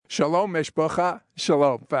Shalom, Mishpacha.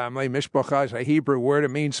 Shalom, family. Mishpacha is a Hebrew word. It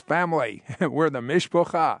means family. We're the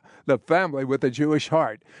Mishpacha, the family with a Jewish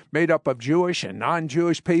heart. Made up of Jewish and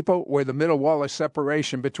non-Jewish people, where the middle wall of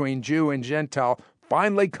separation between Jew and Gentile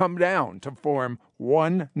finally come down to form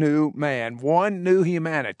one new man, one new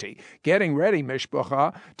humanity. Getting ready,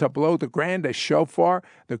 Mishpacha, to blow the grandest shofar,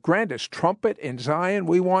 the grandest trumpet in Zion.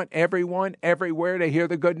 We want everyone, everywhere to hear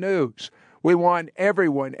the good news. We want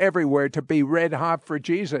everyone, everywhere to be red hot for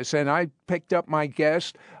Jesus. And I picked up my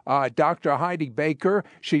guest, Dr. Heidi Baker.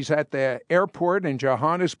 She's at the airport in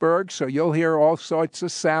Johannesburg, so you'll hear all sorts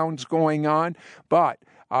of sounds going on. But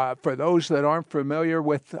for those that aren't familiar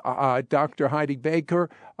with Dr. Heidi Baker,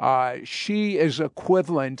 she is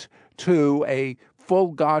equivalent to a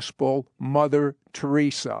full gospel Mother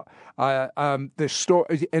Teresa. The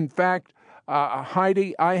story, in fact,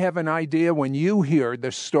 Heidi, I have an idea when you hear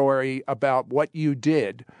the story about what you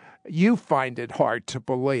did, you find it hard to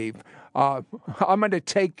believe. I'm going to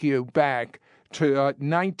take you back to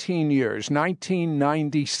 19 years,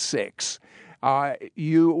 1996.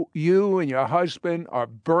 You and your husband are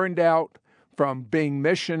burned out from being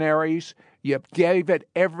missionaries. You gave it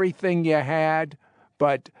everything you had,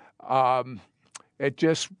 but it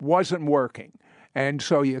just wasn't working. And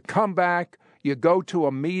so you come back. You go to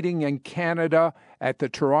a meeting in Canada at the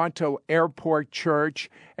Toronto Airport Church,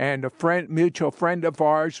 and a mutual friend of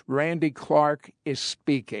ours, Randy Clark, is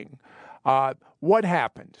speaking. What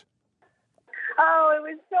happened? Oh, it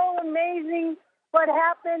was so amazing what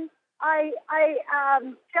happened. I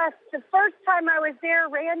just, the first time I was there,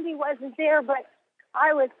 Randy wasn't there, but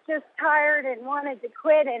I was just tired and wanted to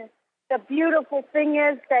quit. And the beautiful thing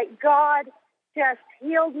is that God just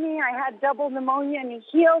healed me. I had double pneumonia, and he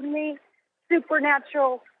healed me.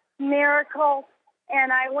 Supernatural miracle,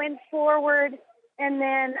 and I went forward, and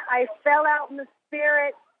then I fell out in the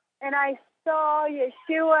spirit, and I saw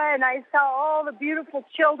Yeshua, and I saw all the beautiful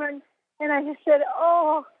children, and I just said,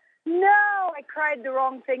 oh, no, I cried the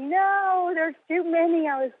wrong thing. No, there's too many.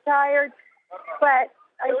 I was tired, but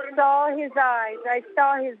I saw his eyes. I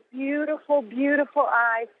saw his beautiful, beautiful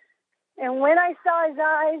eyes, and when I saw his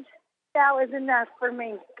eyes, that was enough for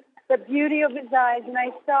me, the beauty of his eyes, and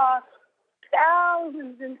I saw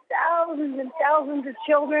thousands and thousands and thousands of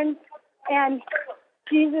children. And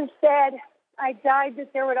Jesus said, I died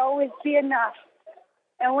that there would always be enough.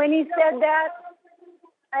 And when he said that,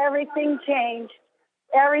 everything changed.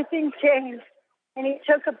 Everything changed. And he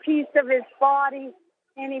took a piece of his body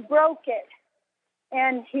and he broke it.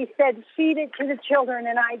 And he said, feed it to the children.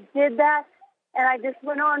 And I did that. And I just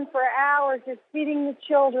went on for hours just feeding the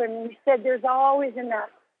children. And he said, there's always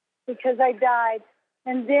enough, because I died.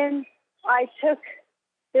 And then I took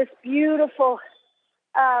this beautiful,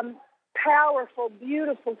 powerful,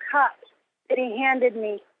 beautiful cup that he handed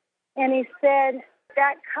me. And he said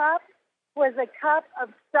that cup was a cup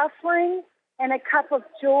of suffering and a cup of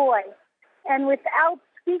joy. And without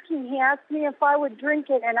speaking, he asked me if I would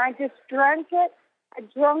drink it. And I just drank it. I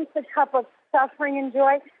drank the cup of suffering and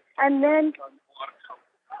joy. And then,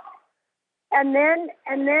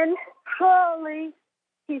 holy,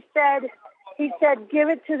 he said, give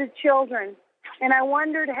it to the children. And I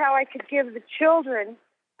wondered how I could give the children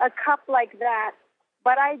a cup like that.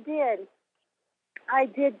 But I did. I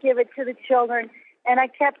did give it to the children. And I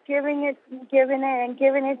kept giving it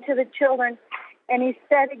to the children. And he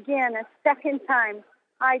said again, a second time,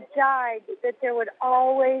 I died that there would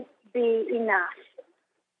always be enough.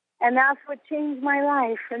 And that's what changed my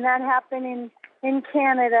life. And that happened in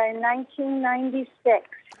Canada in 1996.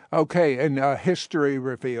 Okay, and history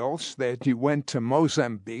reveals that you went to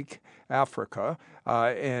Mozambique, Africa,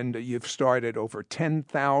 and you've started over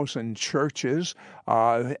 10,000 churches,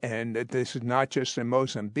 and this is not just in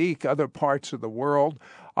Mozambique, other parts of the world.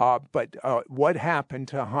 But what happened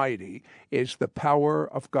to Heidi is the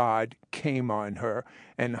power of God came on her.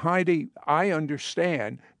 And Heidi, I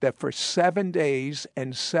understand that for 7 days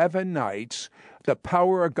and 7 nights, the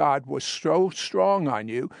power of God was so strong on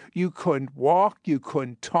you, you couldn't walk, you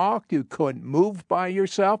couldn't talk, you couldn't move by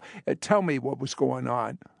yourself. Tell me what was going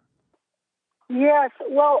on. Yes.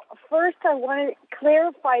 Well, first I want to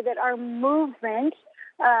clarify that our movement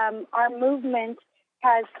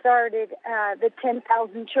has started the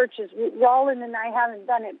 10,000 churches. Roland and I haven't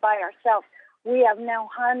done it by ourselves. We have now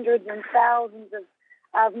hundreds and thousands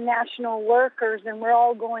of national workers, and we're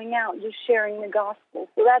all going out just sharing the gospel.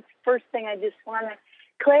 So that's the first thing I just want to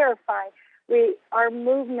clarify. Our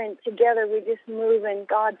movement together, we just move, and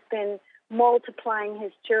God's been multiplying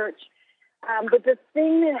his church. But the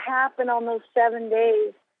thing that happened on those 7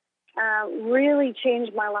 days really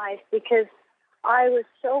changed my life, because I was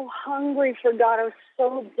so hungry for God. I was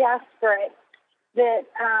so desperate. that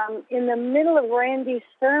in the middle of Randy's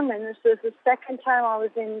sermon, this was the second time I was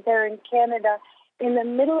there in Canada, in the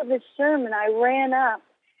middle of his sermon, I ran up,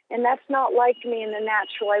 and that's not like me in the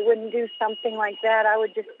natural. I wouldn't do something like that. I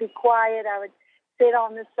would just be quiet. I would sit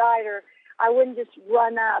on the side, or I wouldn't just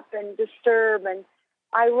run up and disturb. And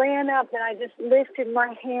I ran up, and I just lifted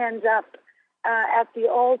my hands up at the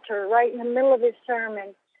altar right in the middle of his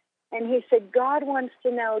sermon. And he said, God wants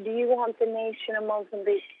to know, do you want the nation of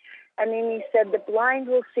Mozambique? And then he said, the blind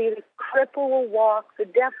will see, the cripple will walk, the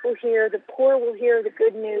deaf will hear, the poor will hear the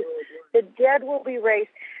good news, the dead will be raised.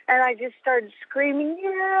 And I just started screaming,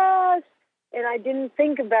 yes! And I didn't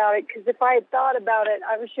think about it, because if I had thought about it,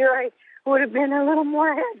 I'm sure I would have been a little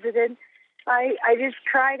more hesitant. I just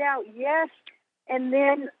cried out, yes. And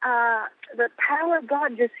then the power of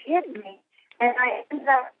God just hit me. And I ended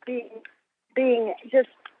up being just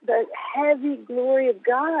the heavy glory of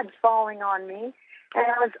God falling on me. And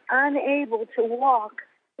I was unable to walk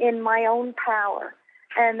in my own power.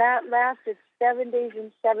 And that lasted 7 days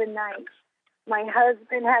and 7 nights. My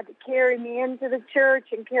husband had to carry me into the church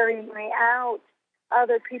and carry me out.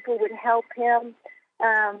 Other people would help him.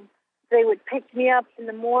 They would pick me up in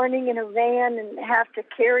the morning in a van and have to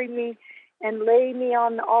carry me and lay me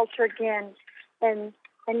on the altar again. And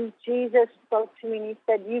Jesus spoke to me and he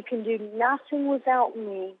said, you can do nothing without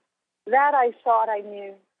me. That I thought I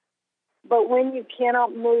knew. But when you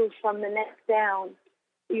cannot move from the neck down,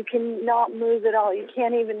 you cannot move at all. You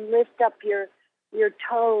can't even lift up your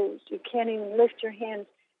toes. You can't even lift your hands.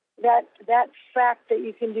 That fact that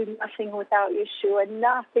you can do nothing without Yeshua,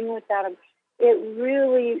 nothing without him, it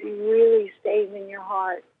really, really stays in your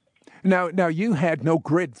heart. Now, you had no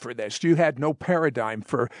grid for this. You had no paradigm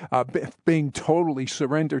for being totally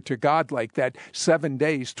surrendered to God like that, 7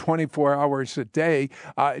 days, 24 hours a day.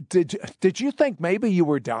 Did you think maybe you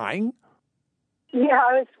were dying? Yeah,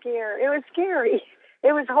 I was scared. It was scary.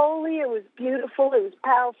 It was holy. It was beautiful. It was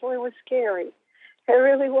powerful. It was scary. It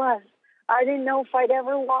really was. I didn't know if I'd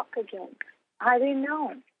ever walk again. I didn't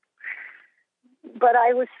know. But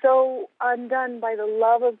I was so undone by the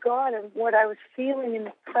love of God and what I was feeling in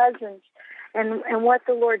the presence and what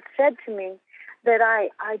the Lord said to me that I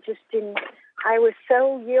just didn't, I was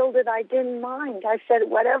so yielded I didn't mind. I said,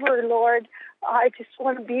 whatever, Lord, I just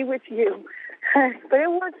want to be with you. But it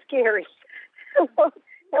was scary. It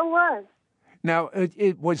was. Now,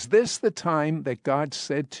 was this the time that God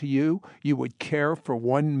said to you you would care for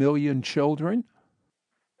 1 million children?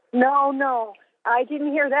 No. I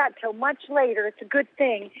didn't hear that till much later. It's a good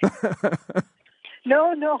thing.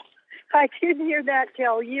 No. I didn't hear that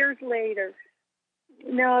till years later.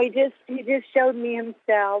 No, he just showed me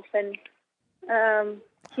himself, and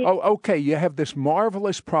okay. You have this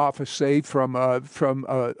marvelous prophecy from a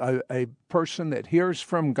person that hears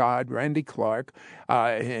from God, Randy Clark,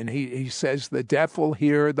 and he says the deaf will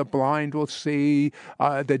hear, the blind will see,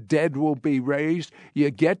 the dead will be raised. You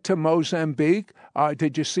get to Mozambique.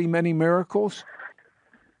 Did you see many miracles?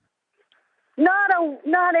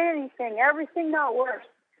 Not anything. Everything got worse.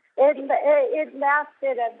 It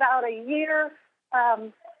lasted about a year.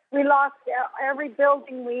 We lost every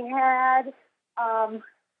building we had.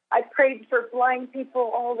 I prayed for blind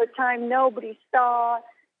people all the time. Nobody saw.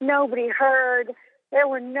 Nobody heard. There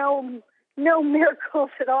were no miracles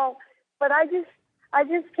at all. But I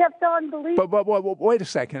just kept on believing. But wait a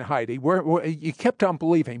second, Heidi. You kept on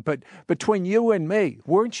believing, but between you and me,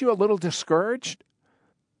 weren't you a little discouraged?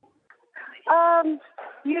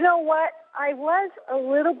 You know what? I was a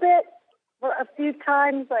little bit a few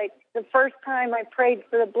times. Like the first time I prayed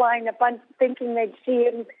for the blind, I'm thinking they'd see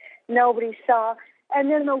it, and nobody saw.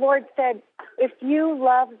 And then the Lord said, if you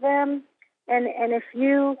love them and if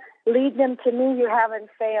you lead them to me, you haven't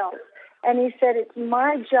failed. And he said, it's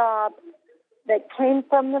my job that came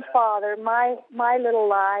from the Father, my little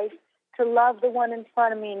life, to love the one in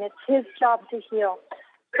front of me, and it's his job to heal.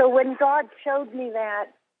 So when God showed me that,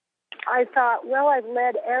 I thought, well, I've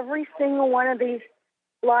led every single one of these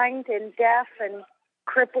blind and deaf and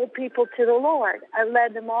crippled people to the Lord. I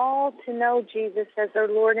led them all to know Jesus as their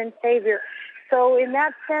Lord and Savior. So in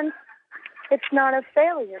that sense, it's not a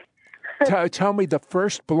failure. Tell me the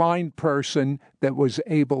first blind person that was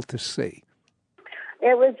able to see.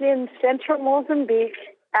 It was in central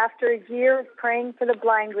Mozambique after a year of praying for the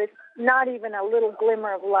blind with not even a little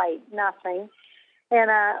glimmer of light, nothing. And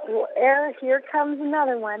here comes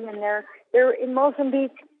another one, and they're in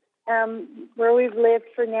Mozambique, where we've lived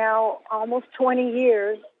for now almost 20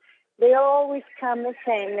 years. They always come the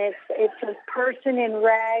same. It's a person in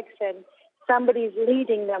rags, and somebody's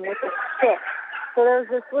leading them with a stick. So there's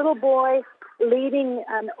this little boy leading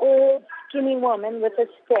an old, skinny woman with a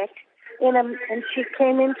stick, and she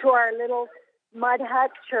came into our little Mud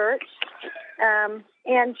Hut Church,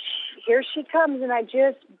 and here she comes, and I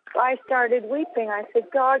started weeping. I said,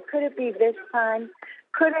 God, could it be this time?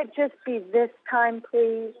 Could it just be this time,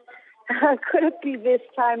 please? Could it be this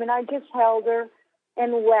time? And I just held her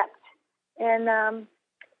and wept.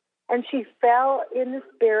 And she fell in the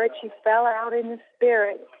Spirit. She fell out in the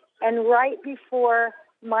Spirit. And right before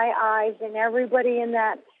my eyes and everybody in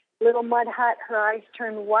that little mud hut, her eyes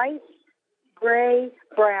turned white, gray,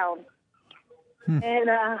 brown. And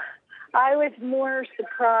I was more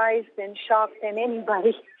surprised and shocked than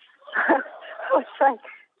anybody. I was like,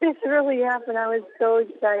 this really happened. I was so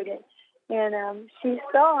excited. And she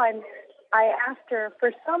saw, and I asked her,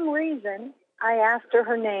 for some reason, I asked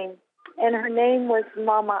her name. And her name was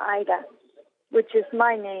Mama Ida, which is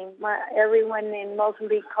my name. Everyone in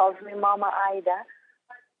Mozambique calls me Mama Ida.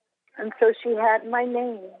 And so she had my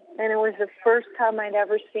name. And it was the first time I'd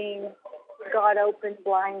ever seen God open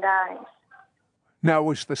blind eyes. Now,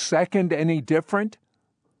 was the second any different?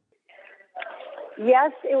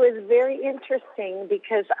 Yes, it was very interesting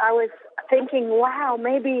because I was thinking, wow,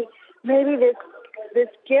 maybe this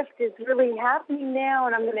gift is really happening now,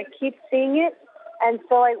 and I'm going to keep seeing it. And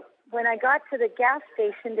so when I got to the gas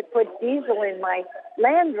station to put diesel in my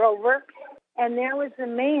Land Rover, and there was a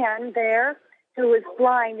man there who was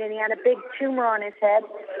blind, and he had a big tumor on his head,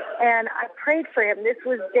 and I prayed for him. This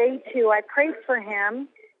was day 2. I prayed for him,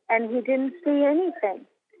 and he didn't see anything.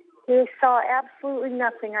 He saw absolutely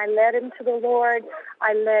nothing. I led him to the Lord.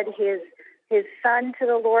 I led his son to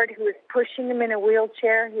the Lord, who was pushing him in a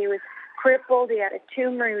wheelchair. He was crippled. He had a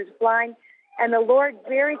tumor. He was blind. And the Lord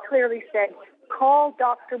very clearly said, call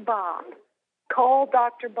Dr. Bob. Call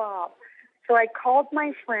Dr. Bob. So I called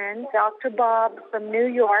my friend, Dr. Bob from New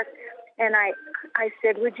York, and I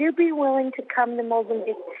said, would you be willing to come to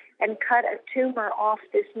Mozambique and cut a tumor off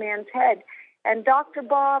this man's head? And Dr.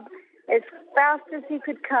 Bob, as fast as he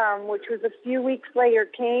could come, which was a few weeks later,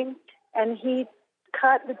 came, and he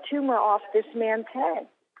cut the tumor off this man's head.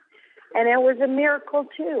 And it was a miracle,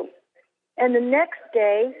 too. And the next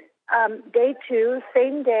day, day 2,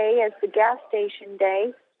 same day as the gas station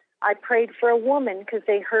day, I prayed for a woman because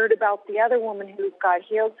they heard about the other woman who got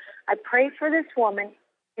healed. I prayed for this woman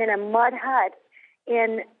in a mud hut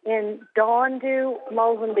in Dondu,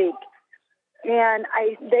 Mozambique. And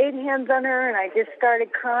I laid hands on her, and I just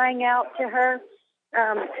started crying out to her,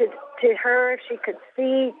 to her if she could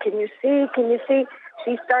see. Can you see? Can you see?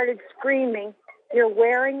 She started screaming, you're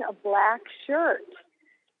wearing a black shirt.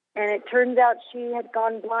 And it turns out she had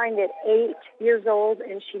gone blind at 8 years old,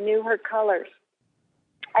 and she knew her colors.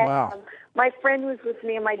 Wow. And, my friend was with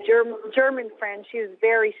me, my German friend. She was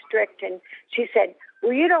very strict, and she said,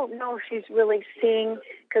 well, you don't know if she's really seeing,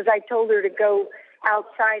 because I told her to go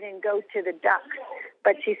outside and go to the ducks.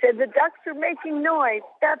 But she said, the ducks are making noise.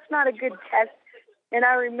 That's not a good test. And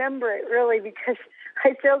I remember it really because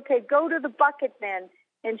I said, okay, go to the bucket then.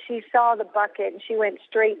 And she saw the bucket, and she went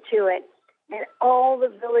straight to it. And all the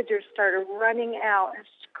villagers started running out and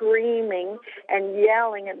screaming and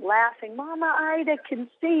yelling and laughing. Mama Ida can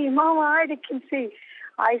see. Mama Ida can see.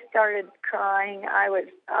 I started crying. I was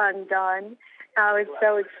undone. I was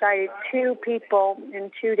so excited. 2 people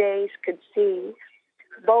in 2 days could see.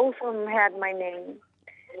 Both of them had my name.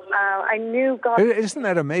 I knew God. Isn't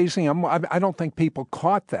that amazing? I don't think people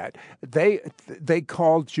caught that. They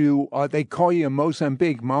called you. They call you in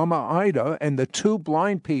Mozambique, Mama Ida, and the 2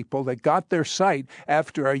 blind people that got their sight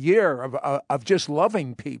after a year of just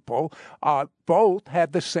loving people, both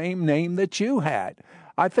had the same name that you had.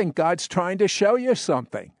 I think God's trying to show you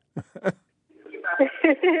something. Yep.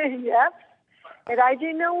 And I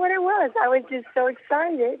didn't know what it was. I was just so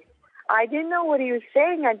excited. I didn't know what he was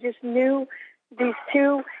saying. I just knew these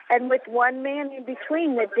 2, and with one man in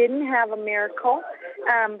between that didn't have a miracle,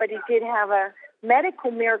 but he did have a medical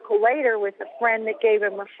miracle later with a friend that gave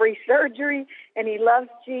him a free surgery, and he loves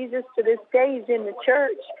Jesus to this day. He's in the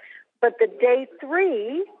church. But the day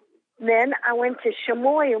 3, then I went to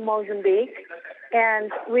Chimoio, Mozambique,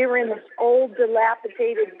 and we were in this old,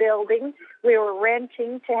 dilapidated building. We were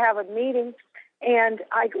renting to have a meeting, and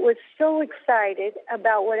I was so excited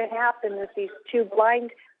about what had happened with these 2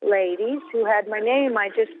 blind ladies who had my name. I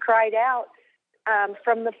just cried out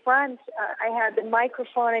from the front. I had the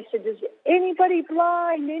microphone. I said, is anybody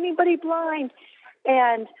blind? Anybody blind?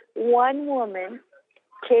 And one woman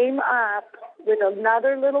came up with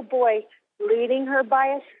another little boy leading her by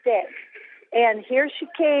a stick. And here she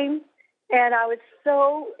came, and I was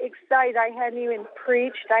so excited. I hadn't even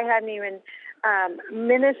preached. I hadn't even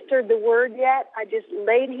ministered the word yet. I just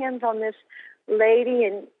laid hands on this lady,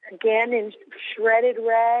 and again in shredded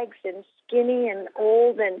rags and skinny and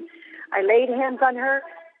old, and I laid hands on her,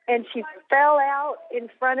 and she fell out in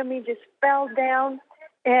front of me, just fell down,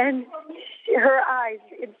 and her eyes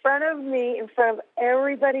in front of me, in front of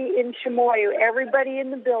everybody in Chimoyu, everybody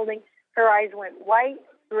in the building, her eyes went white,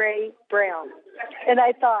 gray, brown. And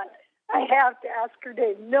I thought, I have to ask her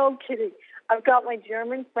name. No kidding. I've got my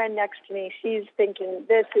German friend next to me. She's thinking,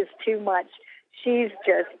 this is too much. She's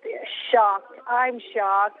just shocked. I'm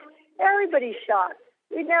shocked. Everybody's shocked.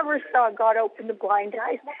 We never saw God open the blind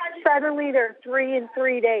eyes. Suddenly they're 3 in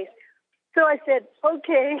 3 days. So I said,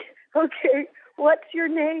 okay, what's your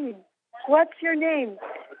name? What's your name?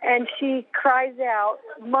 And she cries out,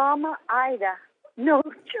 Mama Ida. No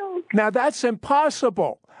joke. Now, that's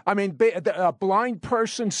impossible. I mean, a blind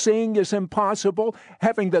person seeing is impossible.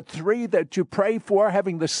 Having the 3 that you pray for,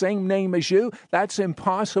 having the same name as you, that's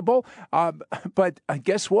impossible. But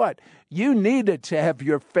guess what? You needed to have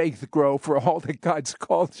your faith grow for all that God's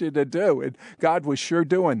called you to do, and God was sure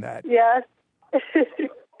doing that. Yes.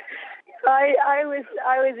 I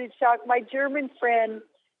was in shock. My German friend,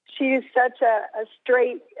 she is such a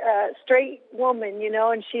straight woman, you know,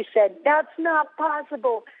 and she said, that's not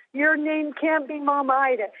possible. Your name can't be Mama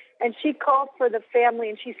Ida. And she called for the family,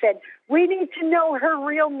 and she said, we need to know her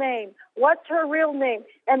real name. What's her real name?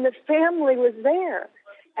 And the family was there.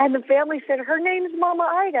 And the family said, her name's Mama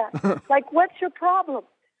Ida. Like, what's your problem?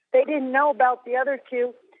 They didn't know about the other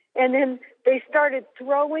 2. And then they started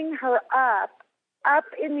throwing her up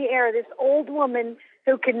in the air, this old woman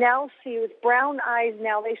who can now see with brown eyes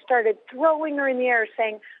now. They started throwing her in the air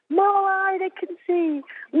saying, Mama Ida can see,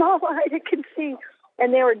 Mama Ida can see.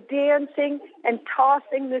 And they were dancing and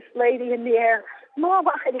tossing this lady in the air.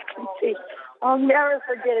 Mama Ida can see. I'll never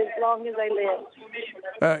forget as long as I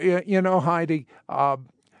live. You know, Heidi,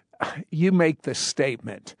 you make the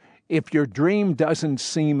statement, if your dream doesn't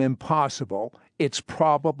seem impossible, it's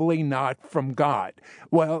probably not from God.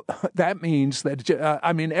 Well, that means that,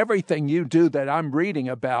 everything you do that I'm reading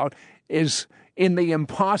about is in the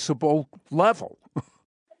impossible level.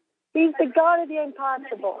 He's the God of the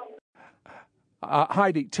impossible.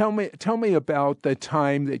 Heidi, tell me about the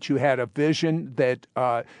time that you had a vision that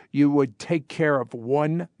you would take care of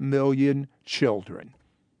 1 million children.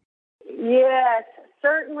 Yes,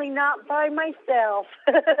 certainly not by myself,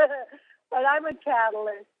 but I'm a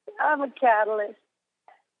catalyst.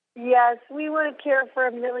 Yes, we want to care for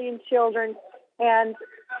 1 million children, and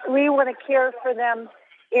we want to care for them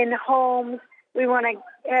in homes. We want to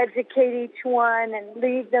educate each one and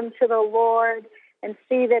lead them to the Lord and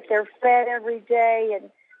see that they're fed every day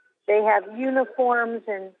and they have uniforms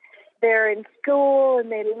and they're in school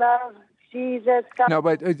and they love Jesus. No,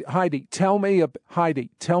 but Heidi, tell me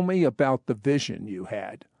about the vision you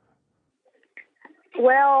had.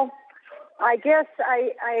 Well, I guess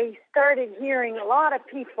I started hearing a lot of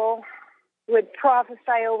people would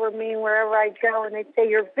prophesy over me wherever I go, and they'd say,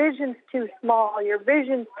 your vision's too small, your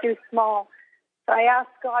vision's too small. So I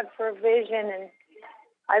asked God for a vision, and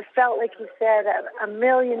I felt like he said 1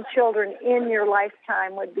 million children in your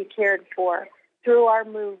lifetime would be cared for through our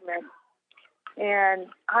movement. And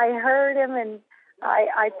I heard him, and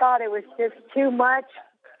I thought it was just too much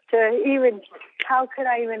to even, how could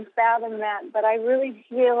I even fathom that? But I really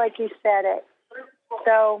feel like he said it.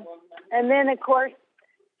 So, and then, of course,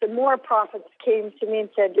 the more prophets came to me and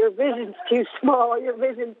said, your vision's too small, your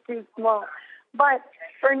vision's too small. But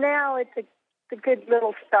for now, it's a good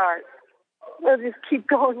little start. We'll just keep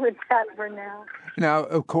going with that for now. Now,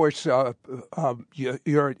 of course, you're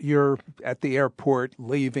at the airport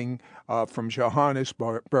leaving from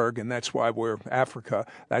Johannesburg, and that's why we're Africa.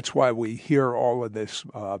 That's why we hear all of this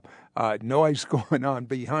noise going on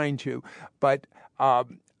behind you. But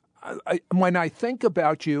when I think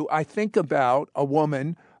about you, I think about a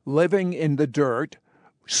woman living in the dirt,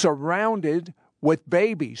 surrounded with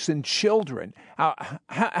babies and children.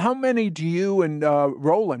 How many do you and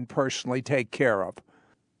Roland personally take care of?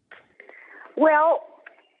 Well,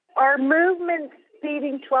 our movement's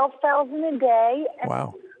feeding 12,000 a day.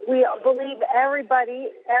 Wow. We believe everybody,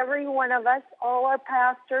 every one of us, all our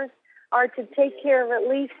pastors, are to take care of at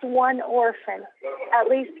least one orphan, at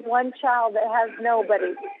least one child that has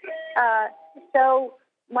nobody. So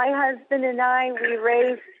my husband and I, we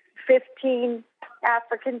raised 15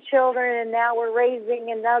 African children, and now we're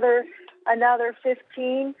raising another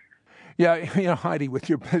 15. Yeah, Heidi, with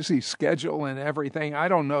your busy schedule and everything, I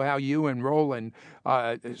don't know how you and Roland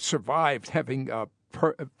survived having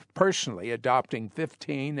personally adopting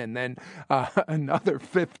 15 and then another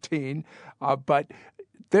 15. But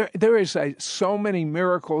there is so many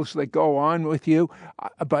miracles that go on with you.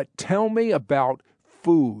 But tell me about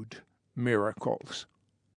food miracles.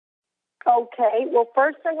 Okay. Well,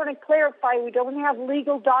 first I want to clarify we don't have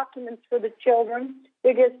legal documents for the children.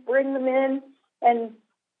 we just bring them in and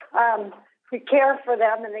we care for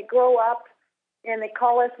them, and they grow up and they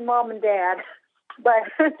call us mom and dad. But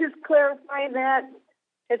just clarifying that,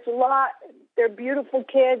 it's a lot. They're beautiful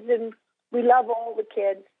kids, and we love all the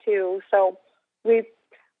kids too. So we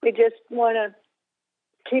just want to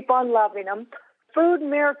keep on loving them. Food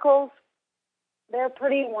miracles, they're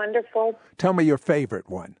pretty wonderful. Tell me your favorite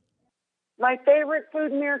one. My favorite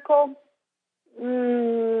food miracle?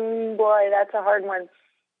 Boy, that's a hard one.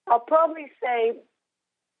 I'll probably say,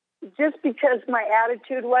 just because my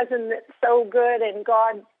attitude wasn't so good and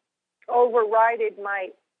God overrided my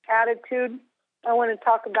attitude, I want to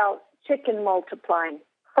talk about chicken multiplying.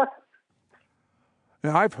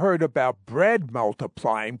 Now, I've heard about bread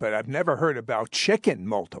multiplying, but I've never heard about chicken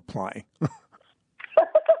multiplying.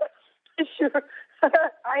 Sure.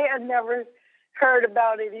 I had never heard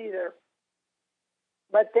about it either.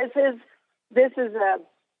 But this is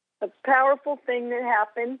a powerful thing that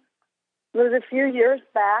happened. It was a few years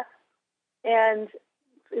back, and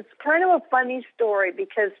it's kind of a funny story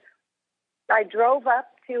because I drove up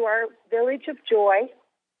to our Village of Joy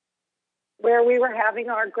where we were having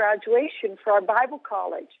our graduation for our Bible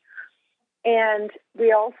college. And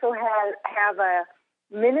we also have a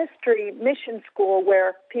ministry mission school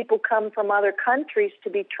where people come from other countries to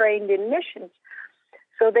be trained in missions.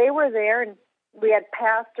 So they were there, and we had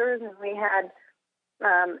pastors and we had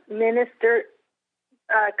minister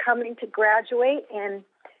coming to graduate, and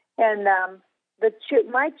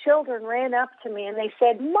my children ran up to me and they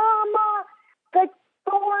said, "Mama, the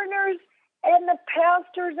foreigners and the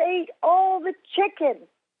pastors ate all the chicken.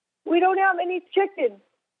 We don't have any chicken."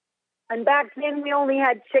 And back then we only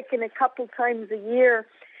had chicken a couple times a year.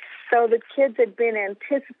 So the kids had been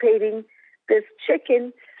anticipating this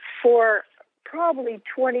chicken for probably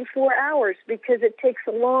 24 hours because it takes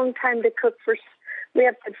a long time to cook. We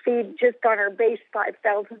have to feed just on our base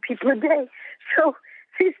 5,000 people a day. So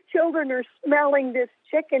these children are smelling this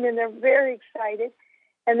chicken and they're very excited.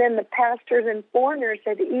 And then the pastors and foreigners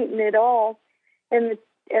had eaten it all. And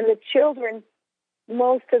the children,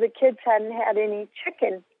 most of the kids hadn't had any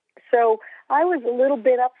chicken. So I was a little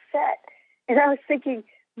bit upset. And I was thinking,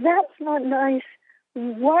 that's not nice.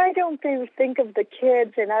 Why don't they think of the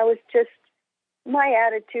kids? And my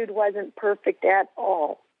attitude wasn't perfect at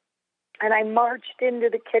all. And I marched into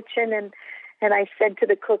the kitchen and I said to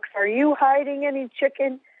the cooks, "Are you hiding any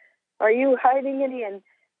chicken? Are you hiding any?" And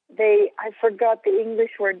I forgot the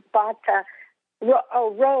English word, bata,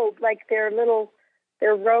 robe, like their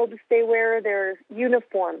robes they wear, their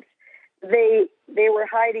uniforms. They were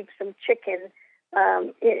hiding some chicken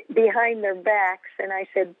behind their backs. And I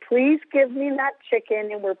said, "Please give me that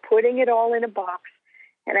chicken, and we're putting it all in a box."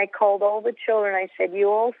 And I called all the children. I said,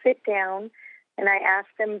 "You all sit down." And I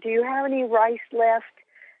asked them, "Do you have any rice left?"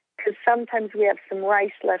 Because sometimes we have some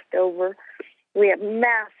rice left over. We have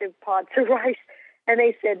massive pots of rice. And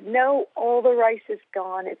they said, "No, all the rice is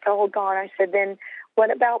gone. It's all gone." I said, "Then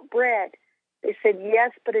what about bread?" They said,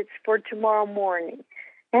 "Yes, but it's for tomorrow morning."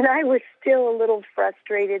 And I was still a little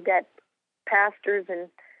frustrated that pastors and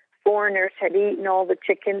foreigners had eaten all the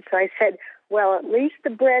chicken. So I said, "Well, at least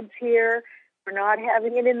the bread's here. We're not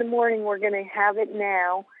having it in the morning. We're going to have it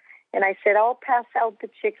now." And I said, "I'll pass out the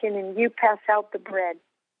chicken and you pass out the bread."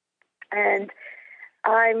 And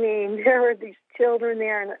I mean, there were these children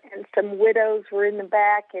there and some widows were in the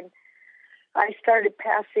back. And I started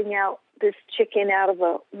passing out this chicken out of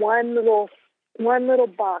one little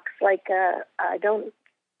box, like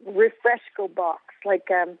Refresco box, like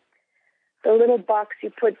the little box you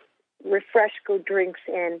put Refresco drinks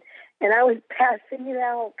in. And I was passing it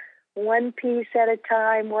out one piece at a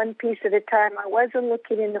time. I wasn't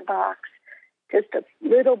looking in the box, just a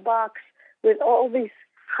little box with all these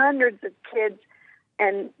hundreds of kids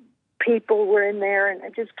and people were in there, and I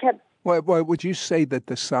just kept... Well, would you say that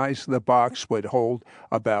the size of the box would hold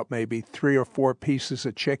about maybe 3 or 4 pieces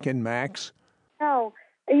of chicken max? No.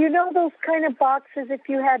 You know those kind of boxes if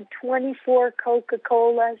you had 24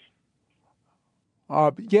 Coca-Colas?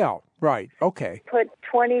 Yeah, right. Okay. Put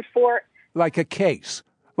 24... Like a case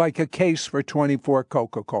for 24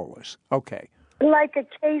 Coca-Colas. Okay. Like a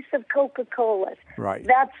case of Coca-Colas. Right.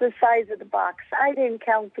 That's the size of the box. I didn't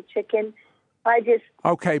count the chicken. I just...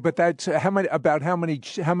 Okay, but that's how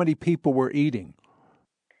many people were eating?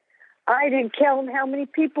 I didn't count how many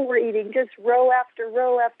people were eating, just row after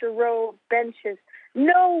row after row of benches.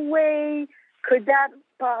 No way could that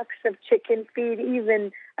box of chicken feed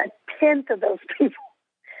even a tenth of those people.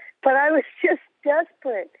 But I was just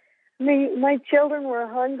desperate. My children were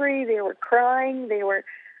hungry. They were crying. They were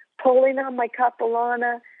pulling on my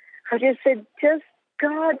capulana. I just said,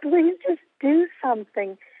 "God, please just do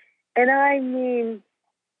something." And I mean,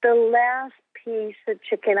 the last piece of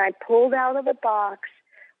chicken I pulled out of the box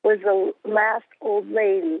was the last old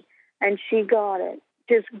lady, and she got it.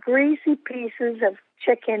 Just greasy pieces of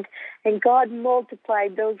chicken, and God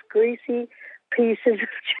multiplied those greasy pieces of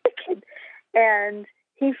chicken, and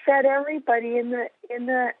He fed everybody in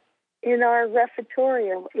our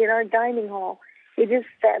refectorium, in our dining hall. He just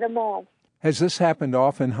fed them all. Has this happened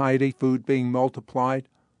often, Heidi, food being multiplied?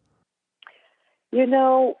 You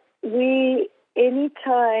know,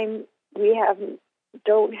 anytime we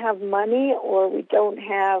don't have money, or we don't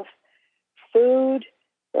have food,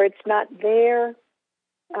 or it's not there,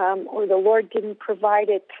 or the Lord didn't provide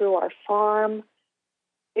it through our farm,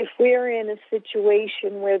 if we're in a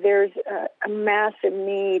situation where there's a massive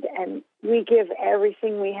need and we give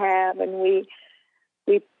everything we have, and we're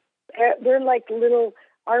like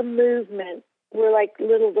our movement, we're like the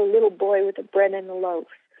little boy with the bread and the loaf.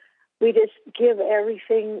 We just give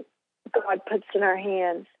everything God puts in our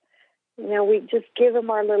hands. You know, we just give Him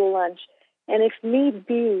our little lunch. And if need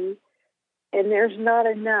be, and there's not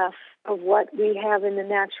enough of what we have in the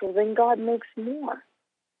natural, then God makes more.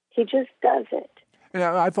 He just does it.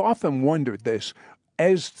 Now, I've often wondered this.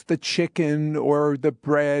 As the chicken or the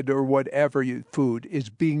bread or whatever food is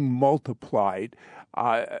being multiplied,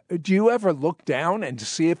 do you ever look down and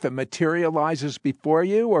see if it materializes before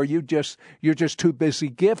you, or you're just too busy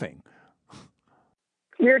giving?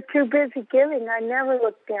 You're too busy giving. I never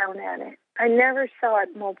looked down at it. I never saw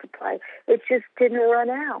it multiply. It just didn't run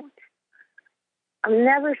out. I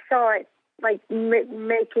never saw it like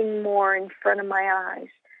making more in front of my eyes.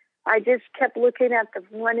 I just kept looking at the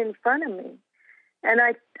one in front of me. And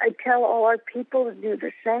I tell all our people to do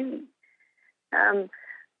the same.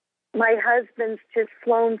 My husband's just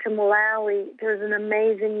flown to Malawi. There's an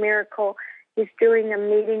amazing miracle. He's doing a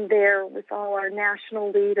meeting there with all our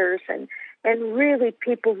national leaders, and really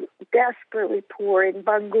people desperately poor in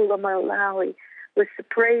Bangula, Malawi, with the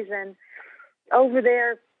praise. And over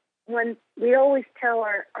there, when we always tell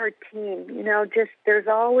our team, you know, just there's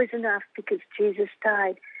always enough because Jesus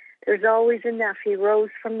died. There's always enough. He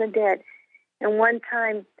rose from the dead. And one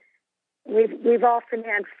time, we've often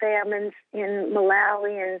had famines in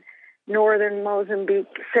Malawi and northern Mozambique,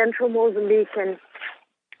 central Mozambique, and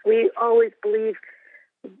we always believe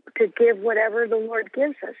to give whatever the Lord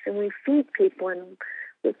gives us, and we feed people, and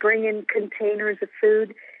we bring in containers of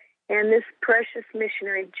food. And this precious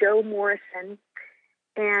missionary, Joe Morrison,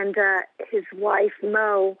 and his wife,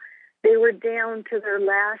 Mo, they were down to their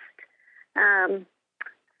last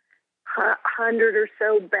 100 or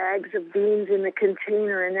so bags of beans in the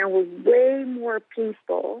container, and there were way more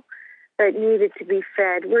people that needed to be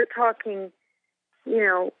fed. We're talking, you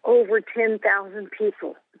know, over 10,000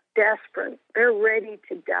 people, desperate. They're ready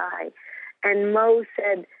to die. And Mo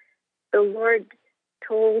said, the Lord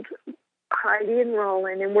told Heidi and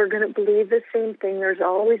Roland, and we're going to believe the same thing, there's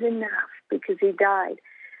always enough because He died.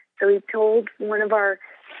 So He told one of our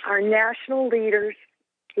national leaders,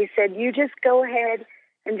 He said, you just go ahead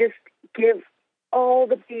and just give all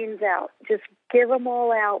the beans out. Just give them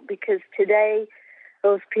all out, because today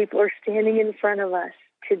those people are standing in front of us.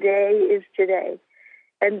 Today is today.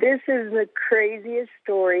 And this is the craziest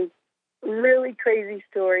story, really crazy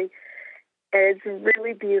story. And it's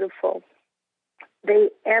really beautiful. They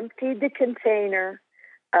emptied the container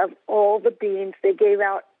of all the beans. They gave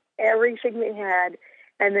out everything they had.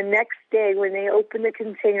 And the next day when they opened the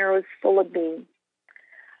container, it was full of beans.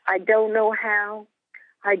 I don't know how.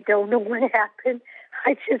 I don't know what happened.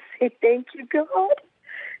 I just say, thank you, God.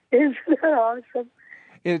 Isn't that awesome?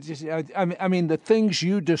 It's just, I mean, the things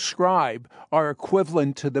you describe are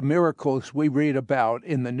equivalent to the miracles we read about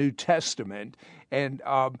in the New Testament. And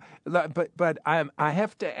but I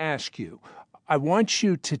have to ask you, I want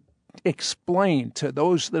you to explain to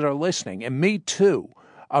those that are listening, and me too,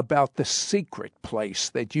 about the secret place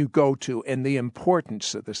that you go to and the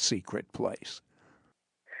importance of the secret place.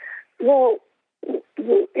 Well,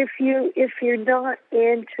 if you're not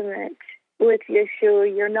intimate with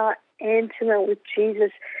Yeshua, you're not intimate with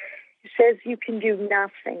Jesus, He says you can do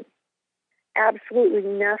nothing, absolutely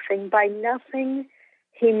nothing. By nothing,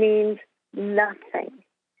 He means nothing.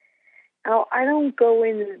 Now, I don't go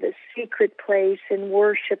into the secret place and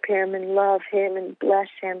worship Him and love Him and bless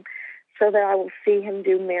Him so that I will see Him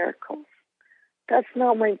do miracles. That's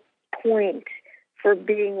not my point for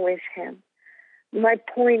being with Him. My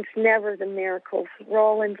point's never the miracles.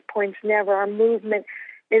 Roland's point's never. Our movement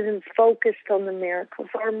isn't focused on the miracles.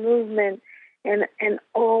 Our movement and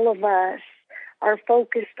all of us are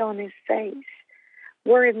focused on His face.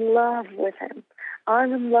 We're in love with Him.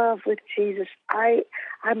 I'm in love with Jesus.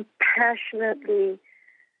 I'm passionately,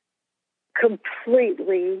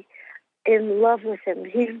 completely in love with him.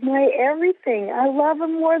 He's my everything. I love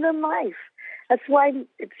him more than life. That's why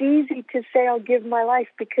it's easy to say I'll give my life,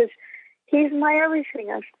 because he's my everything.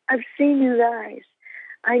 I've seen his eyes.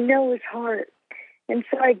 I know his heart. And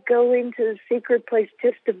so I go into the secret place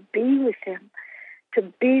just to be with him, to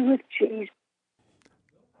be with Jesus.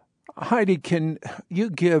 Heidi, can you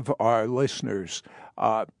give our listeners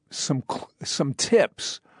some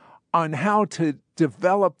tips on how to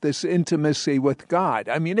develop this intimacy with God?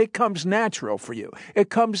 I mean, it comes natural for you. It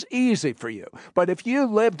comes easy for you. But if you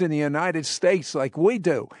lived in the United States like we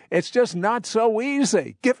do, it's just not so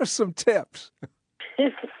easy. Give us some tips.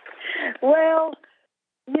 Well,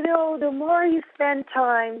 the more you spend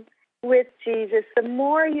time with Jesus, the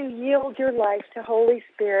more you yield your life to Holy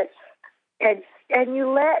Spirit, and you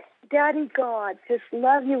let Daddy God just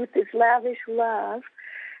love you with his lavish love,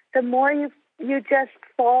 the more you just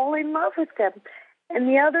fall in love with them. And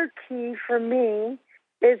the other key for me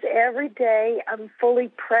is every day I'm fully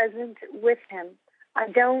present with him. I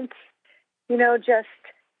don't, just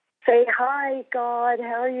say, hi, God,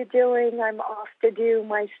 how are you doing? I'm off to do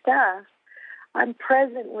my stuff. I'm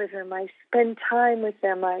present with him. I spend time with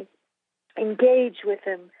him. I engage with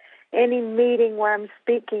him. Any meeting where I'm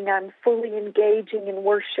speaking, I'm fully engaging and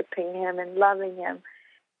worshiping him and loving him.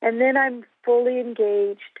 And then I'm fully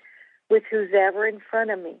engaged with who's ever in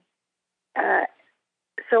front of me.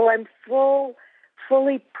 So I'm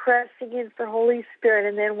fully pressing in for Holy Spirit.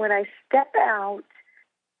 And then when I step out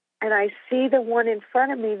and I see the one in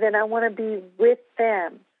front of me, then I want to be with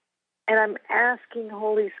them. And I'm asking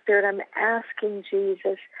Holy Spirit, I'm asking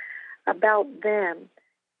Jesus about them.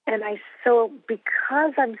 And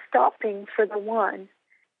because I'm stopping for the one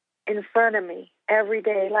in front of me every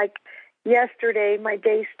day, like yesterday, my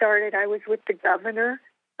day started, I was with the governor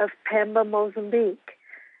of Pemba, Mozambique.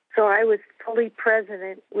 So I was fully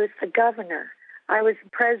present with the governor. I was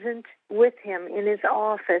present with him in his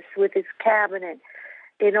office, with his cabinet,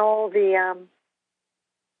 in all the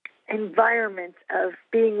environment of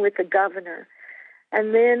being with the governor.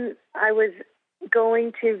 And then I was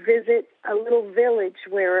going to visit a little village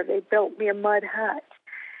where they built me a mud hut.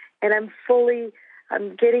 And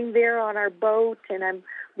I'm getting there on our boat, and I'm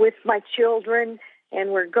with my children,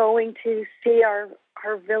 and we're going to see our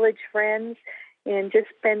village friends and just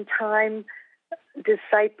spend time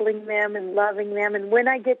discipling them and loving them. And when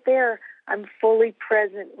I get there, I'm fully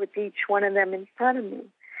present with each one of them in front of me.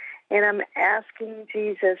 And I'm asking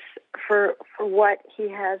Jesus for what he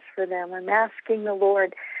has for them. I'm asking the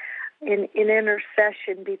Lord in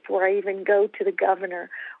intercession before I even go to the governor.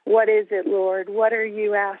 What is it, Lord? What are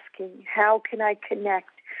you asking? How can I connect?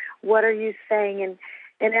 What are you saying?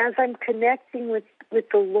 And as I'm connecting with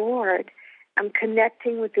the Lord, I'm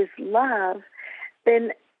connecting with his love,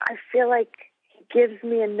 then I feel like he gives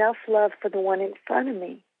me enough love for the one in front of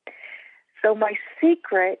me. So my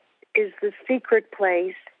secret is the secret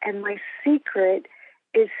place, and my secret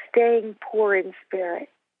is staying poor in spirit.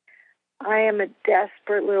 I am a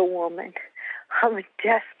desperate little woman. I'm a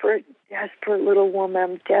desperate little woman.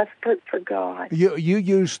 I'm desperate for God. You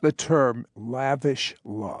use the term lavish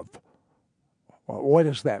love. What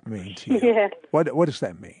does that mean to you? Yeah. What does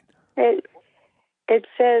that mean? It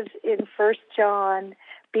says in 1 John,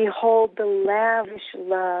 behold the lavish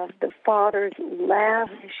love the Father's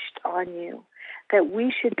lavished on you, that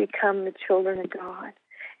we should become the children of God.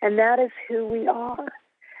 And that is who we are.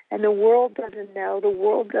 And the world doesn't know, the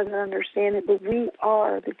world doesn't understand it, but we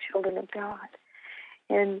are the children of God.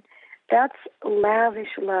 And that's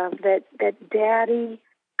lavish love, that Daddy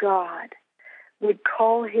God would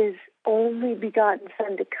call his only begotten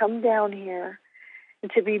Son to come down here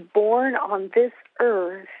and to be born on this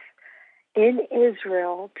earth in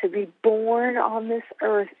Israel, to be born on this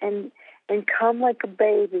earth and come like a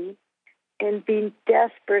baby and be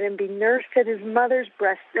desperate and be nursed at his mother's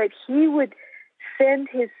breast, that he would send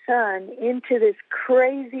his Son into this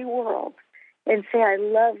crazy world and say, I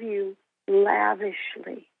love you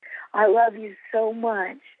lavishly. I love you so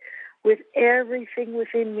much. With everything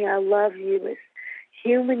within me, I love you. As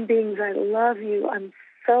human beings, I love you. I'm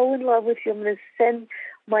so in love with you. I'm going to send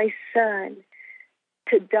my Son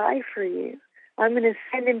to die for you. I'm going to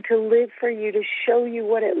send him to live for you, to show you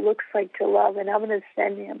what it looks like to love, and I'm going to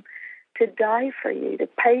send him to die for you, to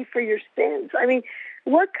pay for your sins. I mean,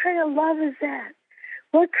 what kind of love is that?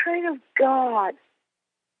 What kind of God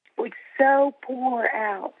would so pour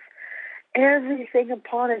out everything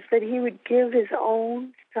upon us that he would give his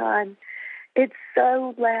own Son? It's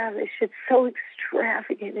so lavish. It's so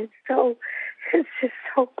extravagant. It's just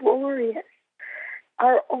so glorious.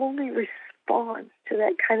 Our only response to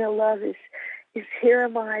that kind of love is here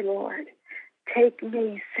am I, Lord. Take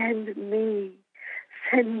me, send me.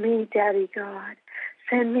 Send me, Daddy God.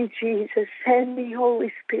 Send me, Jesus. Send me,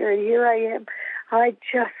 Holy Spirit. Here I am. I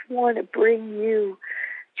just want to bring you,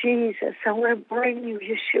 Jesus. I want to bring you,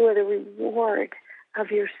 Yeshua, the reward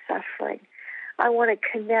of your suffering. I want to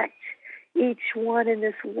connect each one in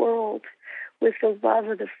this world with the love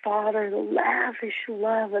of the Father, the lavish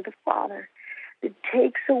love of the Father that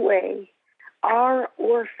takes away our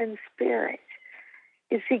orphan spirit.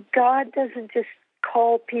 You see, God doesn't just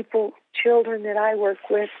call people, children that I work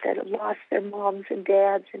with that have lost their moms and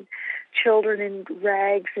dads, and children in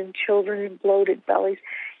rags and children in bloated bellies.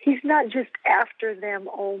 He's not just after them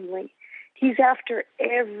only. He's after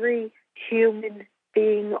every human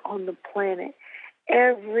being on the planet.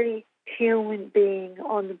 Every human being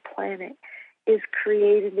on the planet is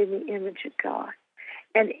created in the image of God.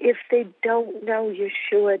 And if they don't know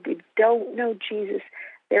Yeshua, they don't know Jesus,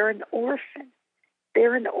 they're an orphan.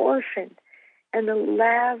 They're an orphan. And the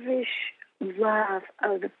lavish love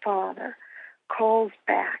of the Father calls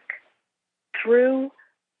back through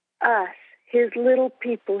us, his little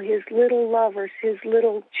people, his little lovers, his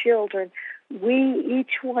little children. We,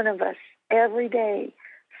 each one of us, every day,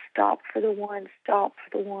 stop for the one,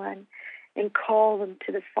 and call them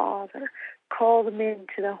to the Father. Call them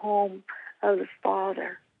into the home of the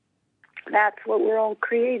Father. That's what we're all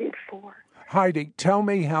created for. Heidi, tell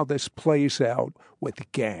me how this plays out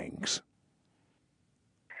with gangs.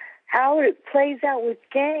 How it plays out with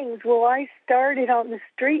gangs? Well, I started on the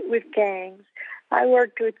street with gangs. I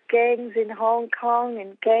worked with gangs in Hong Kong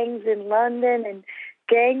and gangs in London and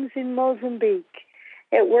gangs in Mozambique.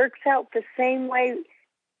 It works out the same way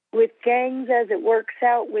with gangs as it works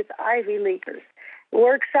out with Ivy Leaguers. It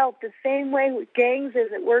works out the same way with gangs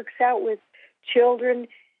as it works out with children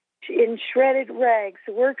in shredded rags.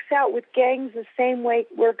 It works out with gangs the same way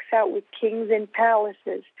it works out with kings in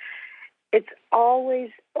palaces. It's always,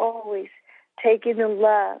 always taking the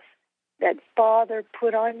love that Father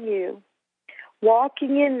put on you.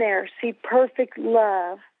 Walking in there, see perfect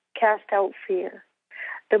love cast out fear.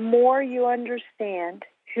 The more you understand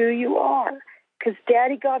who you are, because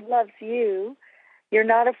Daddy God loves you, you're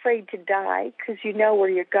not afraid to die because you know where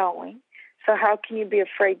you're going. So how can you be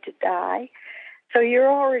afraid to die? So you're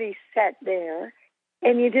already set there,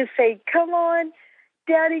 and you just say, come on,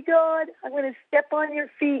 Daddy God, I'm going to step on your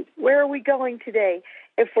feet. Where are we going today?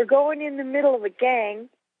 If we're going in the middle of a gang,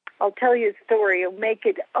 I'll tell you a story. It'll make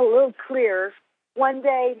it a little clearer. One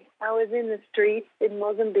day, I was in the streets in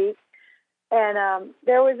Mozambique, and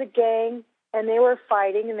there was a gang, and they were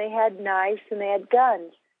fighting, and they had knives, and they had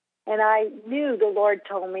guns. And I knew the Lord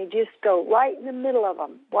told me, just go right in the middle of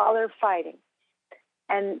them while they're fighting.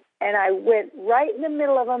 And I went right in the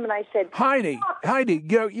middle of them, and I said, Heidi,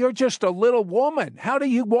 you're just a little woman. How do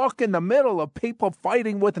you walk in the middle of people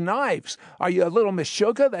fighting with knives? Are you a little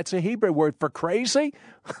Meshuggah? That's a Hebrew word for crazy?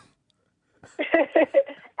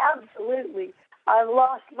 Absolutely. I've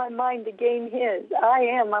lost my mind to gain his.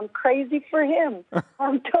 I'm crazy for him.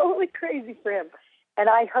 I'm totally crazy for him. And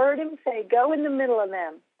I heard him say, go in the middle of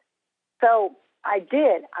them. So I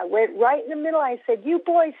did. I went right in the middle. I said, you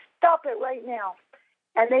boys, stop it right now.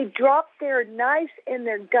 And they dropped their knives and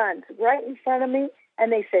their guns right in front of me,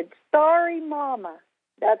 and they said, sorry, Mama.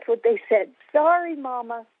 That's what they said, sorry,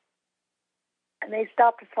 Mama. And they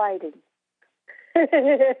stopped fighting.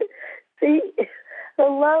 See, the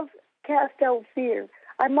love cast out fear.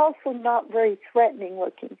 I'm also not very threatening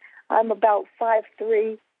looking. I'm about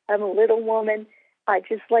 5'3". I'm a little woman. I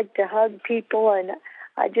just like to hug people, and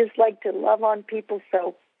I just like to love on people.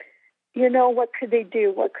 So, you know, what could they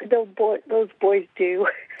do? What could those boys do?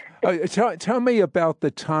 Tell me about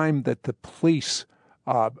the time that the police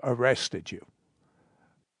arrested you.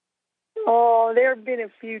 Oh, there have been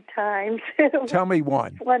a few times. Tell me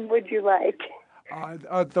one. Which one would you like?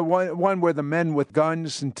 The one where the men with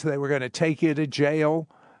guns and they were going to take you to jail.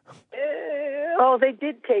 They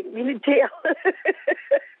did take me to jail.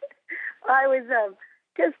 I was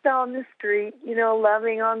just on the street,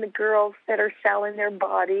 loving on the girls that are selling their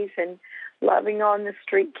bodies and loving on the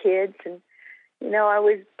street kids. And, I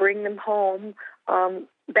always bring them home.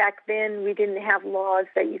 Back then, we didn't have laws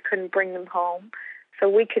that you couldn't bring them home. So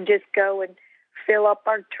we could just go and fill up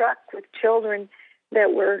our truck with children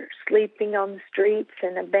that were sleeping on the streets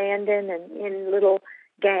and abandoned and in little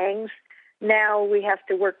gangs. Now we have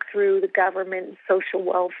to work through the government and social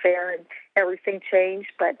welfare, and everything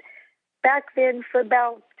changed. But back then, for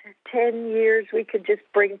about 10 years, we could just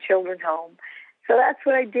bring children home. So that's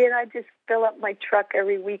what I did. I just fill up my truck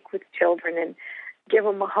every week with children and give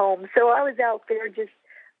them a home. So I was out there just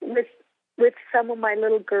with some of my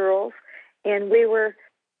little girls, and we were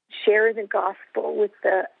sharing the gospel with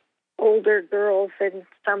the older girls and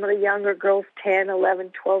some of the younger girls, 10,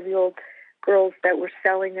 11, 12-year-old girls that were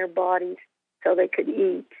selling their bodies so they could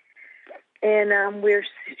eat. And we're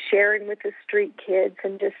sharing with the street kids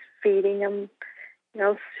and just feeding them,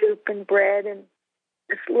 soup and bread and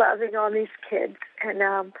just loving on these kids. And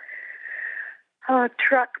a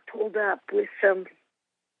truck pulled up with some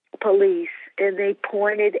police, and they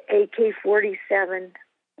pointed AK-47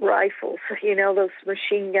 rifles, those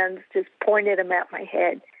machine guns, just pointed them at my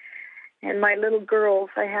head. And my little girls,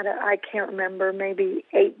 I can't remember, maybe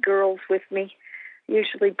 8 girls with me,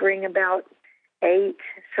 usually bring about 8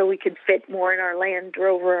 so we could fit more in our Land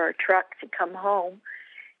Rover, our truck, to come home.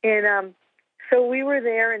 And so we were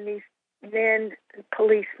there, and these men,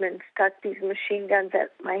 policemen, stuck these machine guns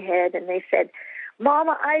at my head, and they said,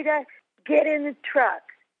 "Mama Ida, get in the truck."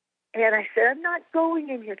 And I said, "I'm not going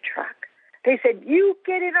in your truck." They said, "You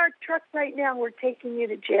get in our truck right now. We're taking you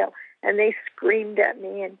to jail." And they screamed at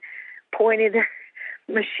me and pointed their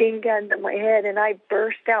machine guns at my head, and I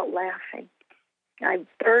burst out laughing.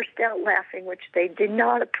 Which they did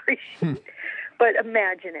not appreciate. But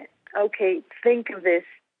imagine it. Okay, think of this,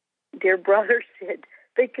 dear brother Sid.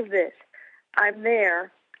 Think of this. I'm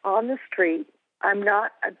there on the street. I'm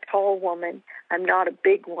not a tall woman. I'm not a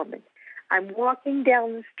big woman. I'm walking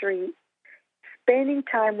down the street, spending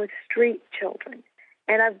time with street children.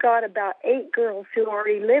 And I've got about 8 girls who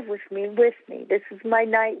already live with me. This is my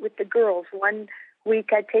night with the girls. One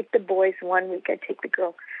week I take the boys, 1 week I take the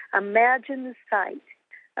girls. Imagine the sight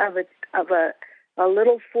of a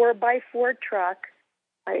little 4x4 truck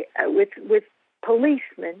with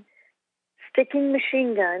policemen sticking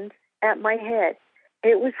machine guns at my head.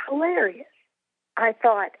 It was hilarious. I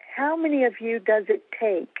thought, how many of you does it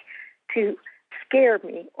take to scare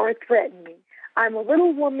me or threaten me? I'm a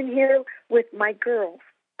little woman here with my girls.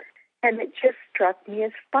 And it just struck me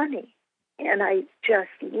as funny. And I just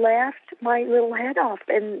laughed my little head off.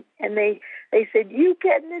 And they said, "You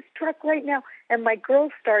get in this truck right now." And my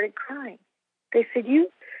girls started crying. They said, you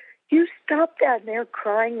stop that. And they were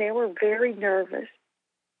crying. They were very nervous.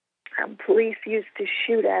 Police used to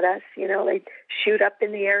shoot at us. They'd shoot up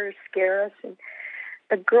in the air to scare us. And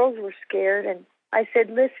the girls were scared. And I said,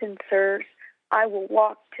 "Listen, sirs, I will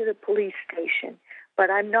walk to the police station, but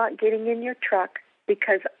I'm not getting in your truck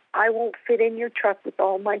because I won't fit in your truck with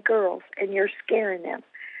all my girls, and you're scaring them."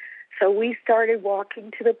 So we started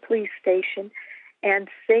walking to the police station and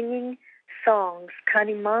singing songs,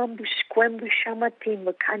 Kanimambu, Shkwembu,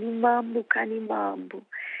 Shamatimbu, Kanimambu, Kanimambu.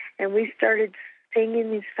 And we started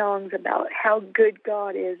singing these songs about how good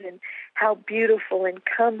God is and how beautiful, and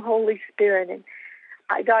come Holy Spirit. And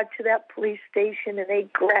I got to that police station, and they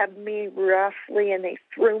grabbed me roughly, and they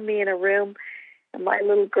threw me in a room, and my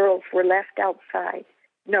little girls were left outside.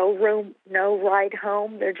 No room, no ride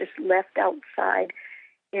home. They're just left outside.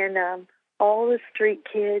 And all the street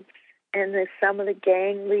kids and some of the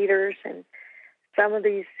gang leaders and some of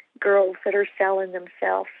these girls that are selling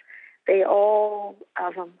themselves, they all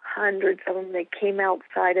of them, hundreds of them, they came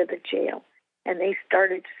outside of the jail. And they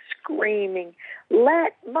started screaming,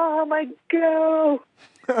 "Let Mama go!"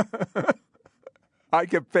 I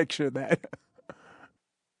can picture that.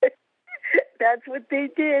 That's what they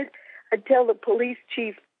did. Until the police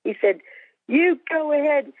chief, he said, "You go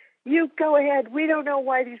ahead. You go ahead. We don't know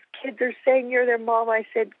why these kids are saying you're their mom." I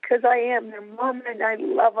said, "Because I am their mom and I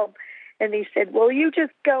love them." And he said, "Well, you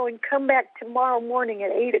just go and come back tomorrow morning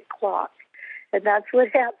at 8 o'clock. And that's what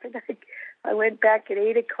happened. I went back at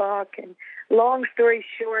 8 o'clock. And long story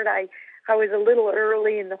short, I was a little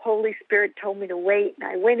early, and the Holy Spirit told me to wait. And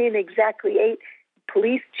I went in exactly 8. The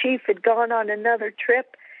police chief had gone on another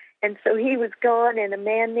trip. And so he was gone, and a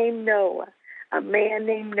man named Noah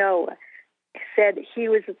said he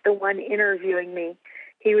was the one interviewing me.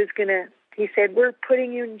 He said, "We're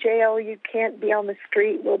putting you in jail. You can't be on the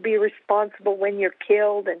street. We'll be responsible when you're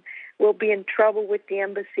killed, and we'll be in trouble with the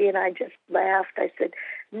embassy." And I just laughed. I said,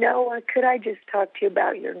 "Noah, could I just talk to you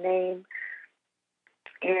about your name?"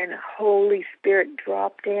 And Holy Spirit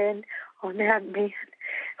dropped in on that man.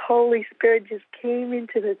 Holy Spirit just came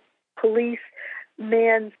into the police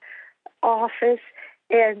man's office,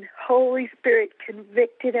 and Holy Spirit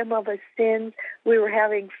convicted him of his sins. We were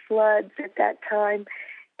having floods at that time,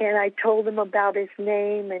 and I told him about his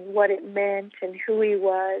name and what it meant and who he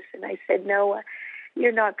was. And I said, "Noah,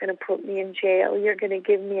 you're not going to put me in jail. You're going to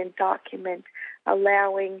give me a document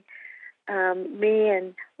allowing me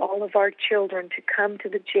and all of our children to come to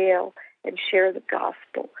the jail and share the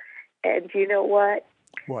gospel." And you know what?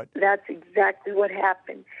 What? That's exactly what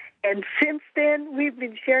happened. And since then, we've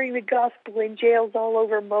been sharing the gospel in jails all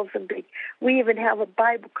over Mozambique. We even have a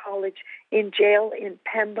Bible college in jail in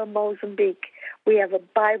Pemba, Mozambique. We have a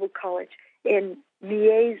Bible college in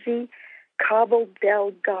Miezi, Cabo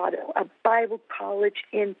Delgado, a Bible college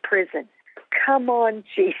in prison. Come on,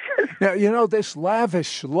 Jesus. Now, you know, this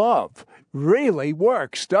lavish love really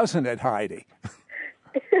works, doesn't it, Heidi?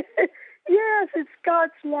 Yes, it's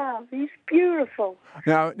God's love. He's beautiful.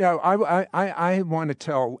 Now, I want to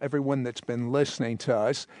tell everyone that's been listening to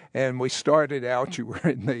us, and we started out, you were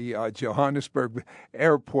in the Johannesburg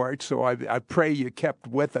airport, so I pray you kept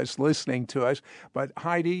with us, listening to us. But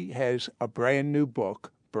Heidi has a brand new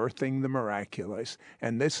book, Birthing the Miraculous,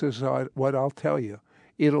 and this is what I'll tell you.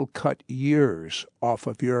 It'll cut years off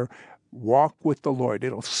of your walk with the Lord.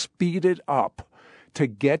 It'll speed it up to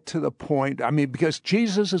get to the point. I mean, because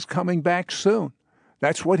Jesus is coming back soon.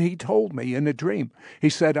 That's what he told me in a dream. He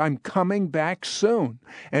said, I'm coming back soon.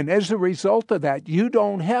 And as a result of that, you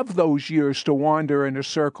don't have those years to wander in a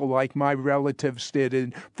circle like my relatives did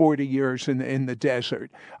in 40 years in the desert.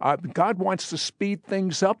 God wants to speed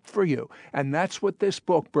things up for you. And that's what this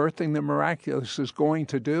book, Birthing the Miraculous, is going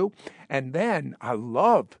to do. And then I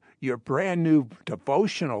love your brand new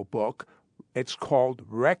devotional book. It's called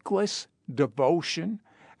Reckless Devotion.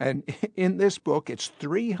 And in this book, it's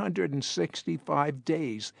 365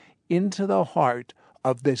 days into the heart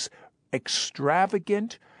of this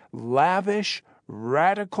extravagant, lavish,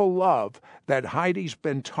 radical love that Heidi's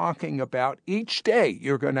been talking about. Each day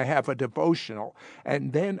you're going to have a devotional,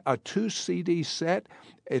 and then a 2 CD set.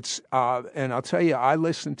 It's and I'll tell you, I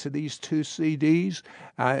listened to these 2 CDs,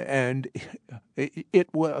 and it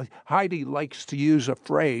will. Heidi likes to use a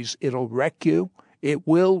phrase: "It'll wreck you." It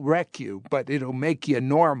will wreck you, but it'll make you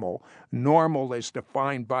normal. Normal is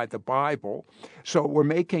defined by the Bible. So we're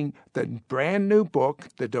making the brand new book,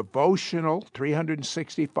 the devotional,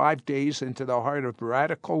 365 Days into the Heart of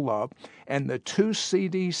Radical Love, and the 2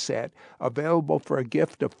 CD set available for a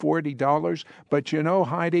gift of $40. But you know,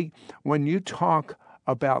 Heidi, when you talk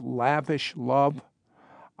about lavish love,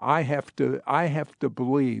 I have to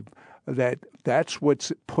believe that that's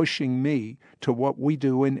what's pushing me to what we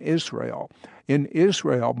do in Israel. In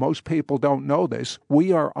Israel, most people don't know this,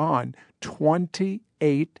 we are on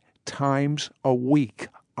 28 times a week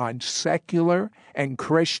on secular and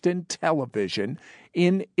Christian television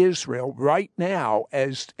in Israel right now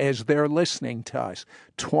as they're listening to us.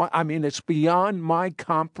 I mean, it's beyond my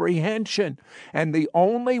comprehension. And the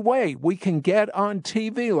only way we can get on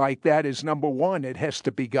TV like that is, number one, it has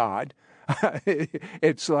to be God.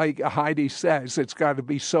 It's like Heidi says, it's got to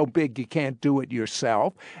be so big you can't do it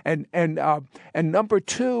yourself. And number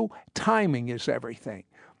two, timing is everything.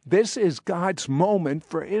 This is God's moment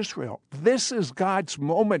for Israel. This is God's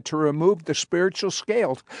moment to remove the spiritual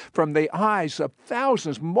scales from the eyes of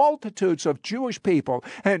thousands, multitudes of Jewish people.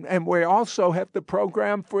 And we also have the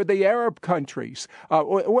program for the Arab countries.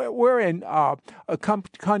 We're in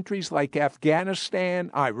countries like Afghanistan,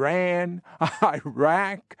 Iran,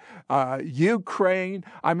 Iraq, Ukraine.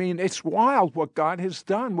 I mean, it's wild what God has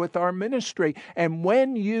done with our ministry. And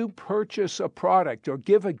when you purchase a product or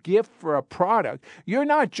give a gift for a product, you're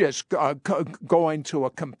not just going to a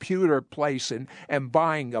computer place and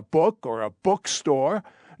buying a book or a bookstore.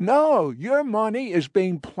 No, your money is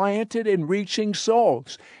being planted in reaching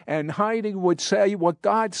souls. And Heidi would say what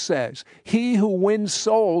God says, he who wins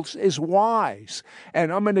souls is wise.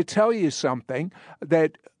 And I'm going to tell you something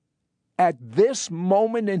that at this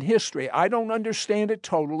moment in history, I don't understand it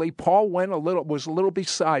totally. Paul was a little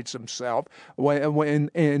besides himself when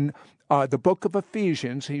in the book of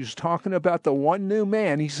Ephesians, he's talking about the one new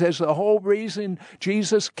man. He says the whole reason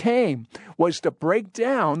Jesus came was to break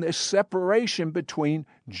down this separation between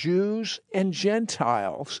Jews and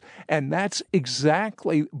Gentiles. And that's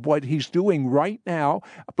exactly what he's doing right now.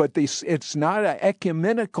 But it's not an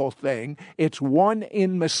ecumenical thing. It's one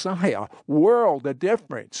in Messiah, world of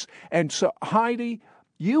difference. And so, Heidi,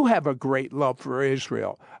 you have a great love for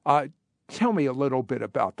Israel. Tell me a little bit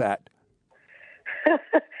about that.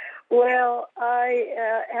 Well,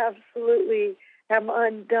 I absolutely am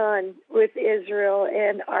undone with Israel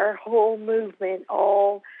and our whole movement,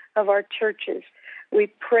 all of our churches. We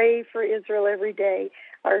pray for Israel every day.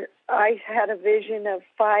 I had a vision of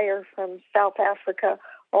fire from South Africa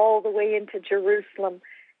all the way into Jerusalem.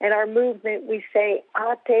 And our movement, we say,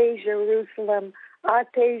 Ate Jerusalem,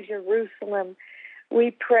 Ate Jerusalem.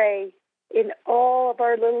 We pray in all of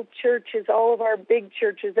our little churches, all of our big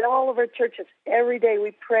churches, and all of our churches. Every day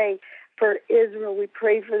we pray for Israel. We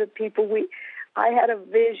pray for the people. I had a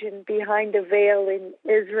vision behind a veil in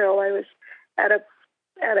Israel. I was at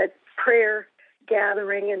a prayer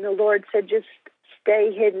gathering, and the Lord said, just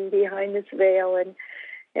stay hidden behind this veil. And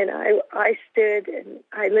I stood and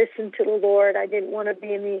I listened to the Lord. I didn't want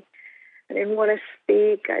to I didn't want to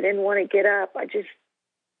speak. I didn't want to get up. I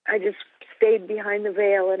just stayed behind the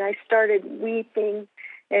veil, and I started weeping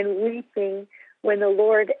and weeping when the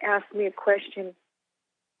Lord asked me a question.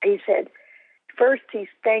 He said, first he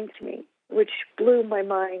thanked me, which blew my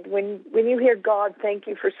mind. When you hear God thank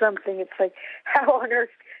you for something, it's like, how on earth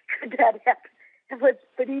could that happen?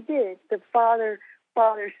 But he did. The Father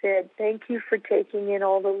said, thank you for taking in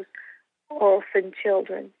all those orphan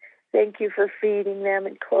children. Thank you for feeding them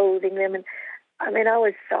and clothing them. And I mean, I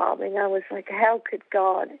was sobbing. I was like, how could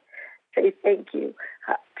God say thank you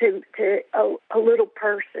to a little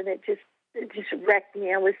person? It just wrecked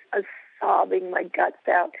me. I was sobbing my guts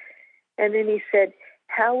out. And then he said,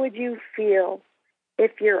 how would you feel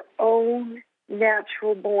if your own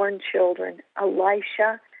natural-born children,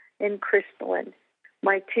 Elisha and Crystalline,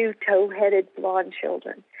 my two tow-headed blonde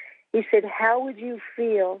children, he said, how would you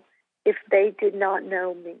feel if they did not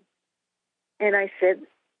know me? And I said,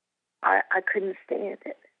 I couldn't stand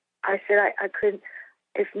it. I said, I couldn't.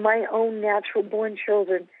 If my own natural-born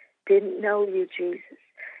children didn't know you, Jesus,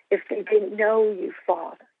 if they didn't know you,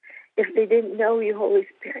 Father, if they didn't know you, Holy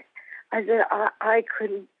Spirit, I said, I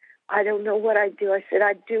couldn't. I don't know what I'd do. I said,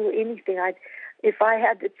 I'd do anything. If I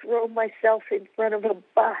had to throw myself in front of a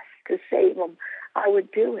bus to save them, I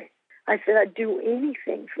would do it. I said, I'd do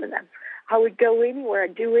anything for them. I would go anywhere.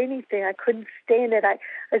 I'd do anything. I couldn't stand it. I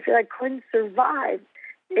said, I couldn't survive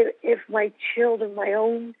if my children, my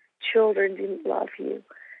own children, didn't love you.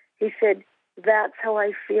 He said, that's how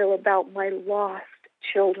I feel about my lost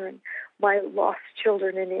children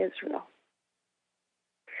in Israel.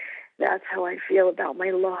 That's how I feel about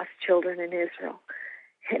my lost children in Israel.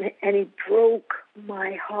 And he broke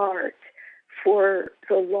my heart for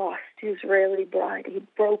the lost Israeli bride. He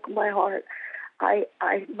broke my heart. I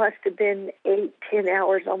must have been 8-10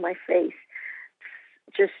 hours on my face,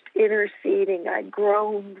 just interceding. I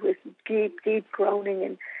groaned with deep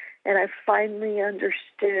groaning, and I finally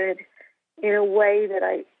understood in a way that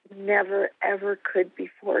I never, ever could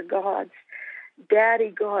before God's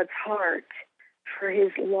heart for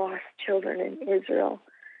his lost children in Israel.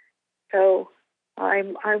 So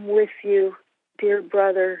I'm with you, dear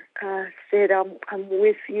brother Sid. I'm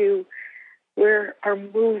with you. Our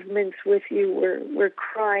movement's with you. We're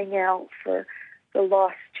crying out for the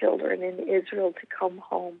lost children in Israel to come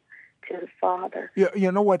home to the Father.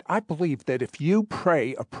 You know what? I believe that if you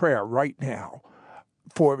pray a prayer right now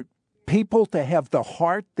for people to have the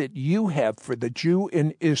heart that you have for the Jew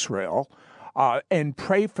in Israel, and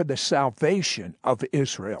pray for the salvation of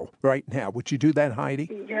Israel right now. Would you do that, Heidi?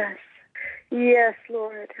 Yes. Yes,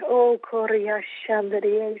 Lord. Oh, Korea Shandari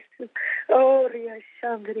Yesu. Oh, Ria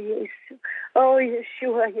Shandari Yesu. Oh,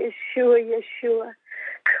 Yeshua, Yeshua, Yeshua.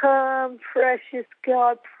 Come, precious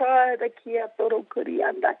God.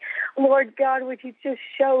 Lord God, would you just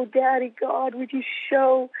show, Daddy God, would you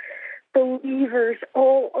show believers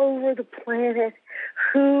all over the planet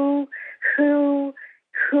who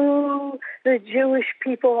the Jewish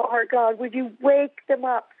people are, God. Would you wake them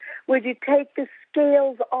up? Would you take the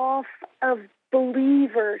scales off of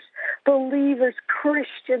believers,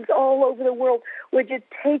 Christians all over the world? Would you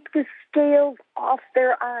take the scales off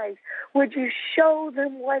their eyes? Would you show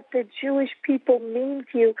them what the Jewish people mean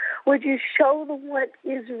to you? Would you show them what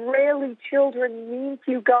Israeli children mean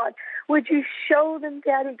to you, God? Would you show them,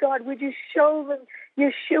 Daddy God? Would you show them,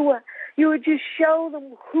 Yeshua? Would you show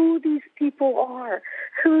them who these people are,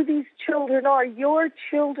 who these children are, your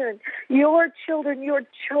children, your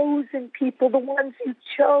chosen people, the ones you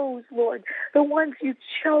chose, Lord, the ones you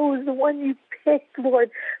chose, the ones you picked,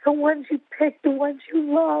 Lord, the ones you picked, the ones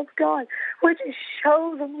you love, God. Would you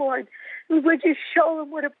show them, Lord? Would you show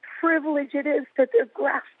them what a privilege it is that they're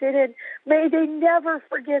grafted in? May they never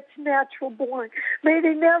forget natural born. May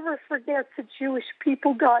they never forget the Jewish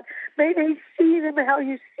people, God. May they see them how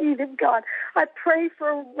you see them, God. I pray for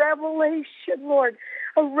a revelation, Lord,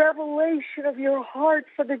 a revelation of your heart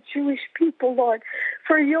for the Jewish people, Lord,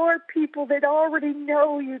 for your people that already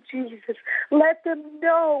know you, Jesus. Let them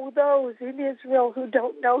know those in Israel who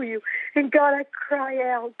don't know you. And God, I cry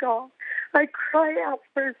out, God. I cry out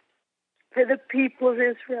for the people of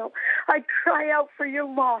Israel. I cry out for your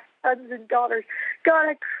lost sons and daughters. God,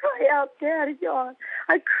 I cry out, Daddy God.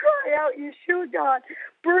 I cry out, Yeshua, God,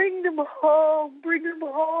 bring them home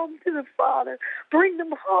to the Father. Bring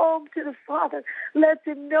them home to the Father. Let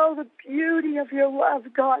them know the beauty of your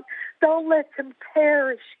love, God. Don't let them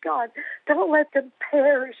perish, God. Don't let them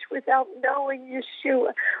perish without knowing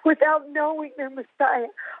Yeshua, without knowing their Messiah.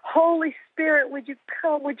 Holy Spirit, would you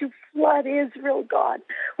come? Would you flood Israel, God?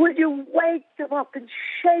 Would you wake them up and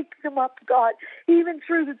shake them up, God? Even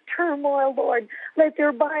through the turmoil, Lord, let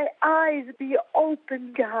their eyes be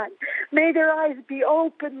open, God. May their eyes be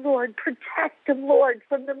open, Lord. Protect them, Lord,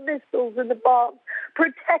 from the missiles and the bombs.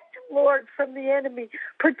 Protect them, Lord, from the enemy.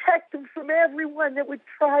 Protect them from everyone that would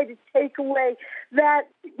try to take away that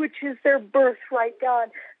which is their birthright, God.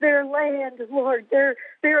 Their land, Lord. Their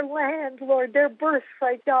land, Lord. Their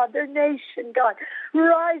birthright, God. Their nation, God.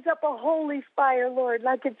 Rise up a holy fire, Lord,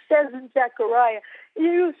 like it says in Zechariah.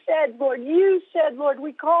 You said, Lord,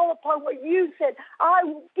 we call upon what you said. I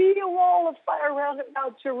will be a wall of fire round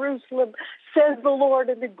about Jerusalem, says the Lord,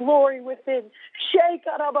 and the glory within. Shake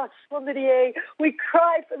Arabasundriye. We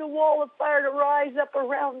cry for the wall of fire to rise up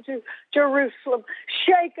around Jerusalem.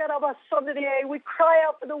 Shake Arabasundriye. We cry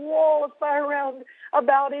out for the wall of fire round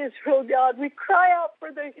about Israel, God. We cry out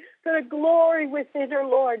for the glory within her,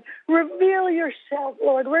 Lord. Reveal yourself,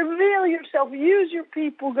 Lord. Reveal yourself. Use your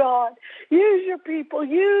people, God. Use your people.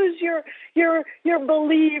 Use your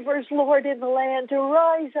believers, Lord, in the land to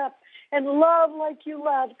rise up and love like you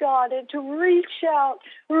love, God, and to reach out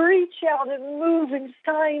and move in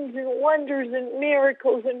signs and wonders and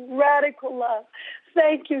miracles and radical love.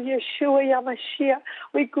 Thank you, Yeshua Yamashiach.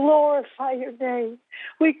 We glorify your name.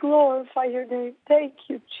 We glorify your name. Thank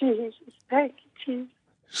you, Jesus. Thank you, Jesus.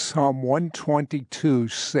 Psalm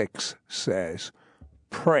 122:6 says,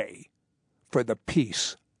 "Pray for the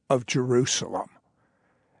peace of Jerusalem.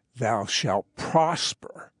 Thou shalt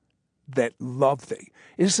prosper that love thee."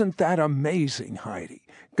 Isn't that amazing, Heidi?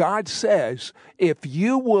 God says, if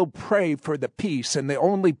you will pray for the peace, and the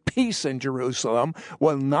only peace in Jerusalem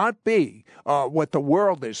will not be what the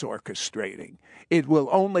world is orchestrating. It will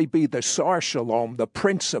only be the Sar Shalom, the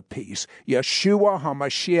Prince of Peace, Yeshua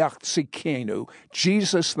HaMashiach Tzidkenu,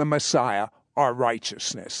 Jesus the Messiah, our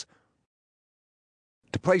righteousness.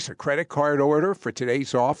 To place a credit card order for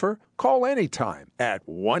today's offer, call anytime at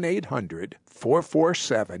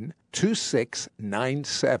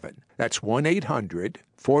 1-800-447-2697. That's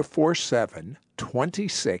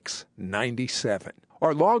 1-800-447-2697.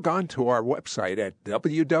 Or log on to our website at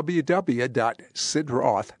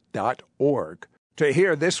www.sidroth.org. To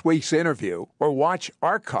hear this week's interview or watch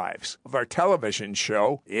archives of our television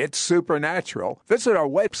show, It's Supernatural, visit our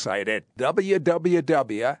website at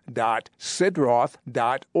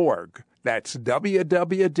www.sidroth.org. That's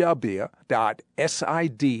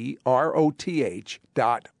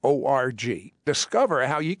www.sidroth.org. Discover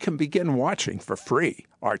how you can begin watching for free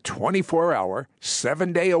our 24-hour,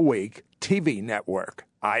 7-day-a-week TV network,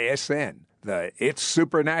 ISN, the It's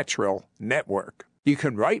Supernatural Network. You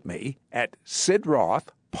can write me at Sid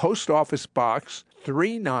Roth, Post Office Box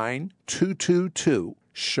 39222,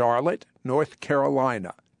 Charlotte, North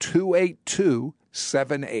Carolina,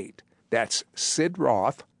 28278. That's Sid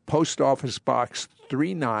Roth, Post Office Box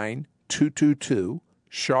 39222,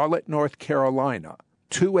 Charlotte, North Carolina,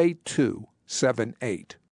 28278.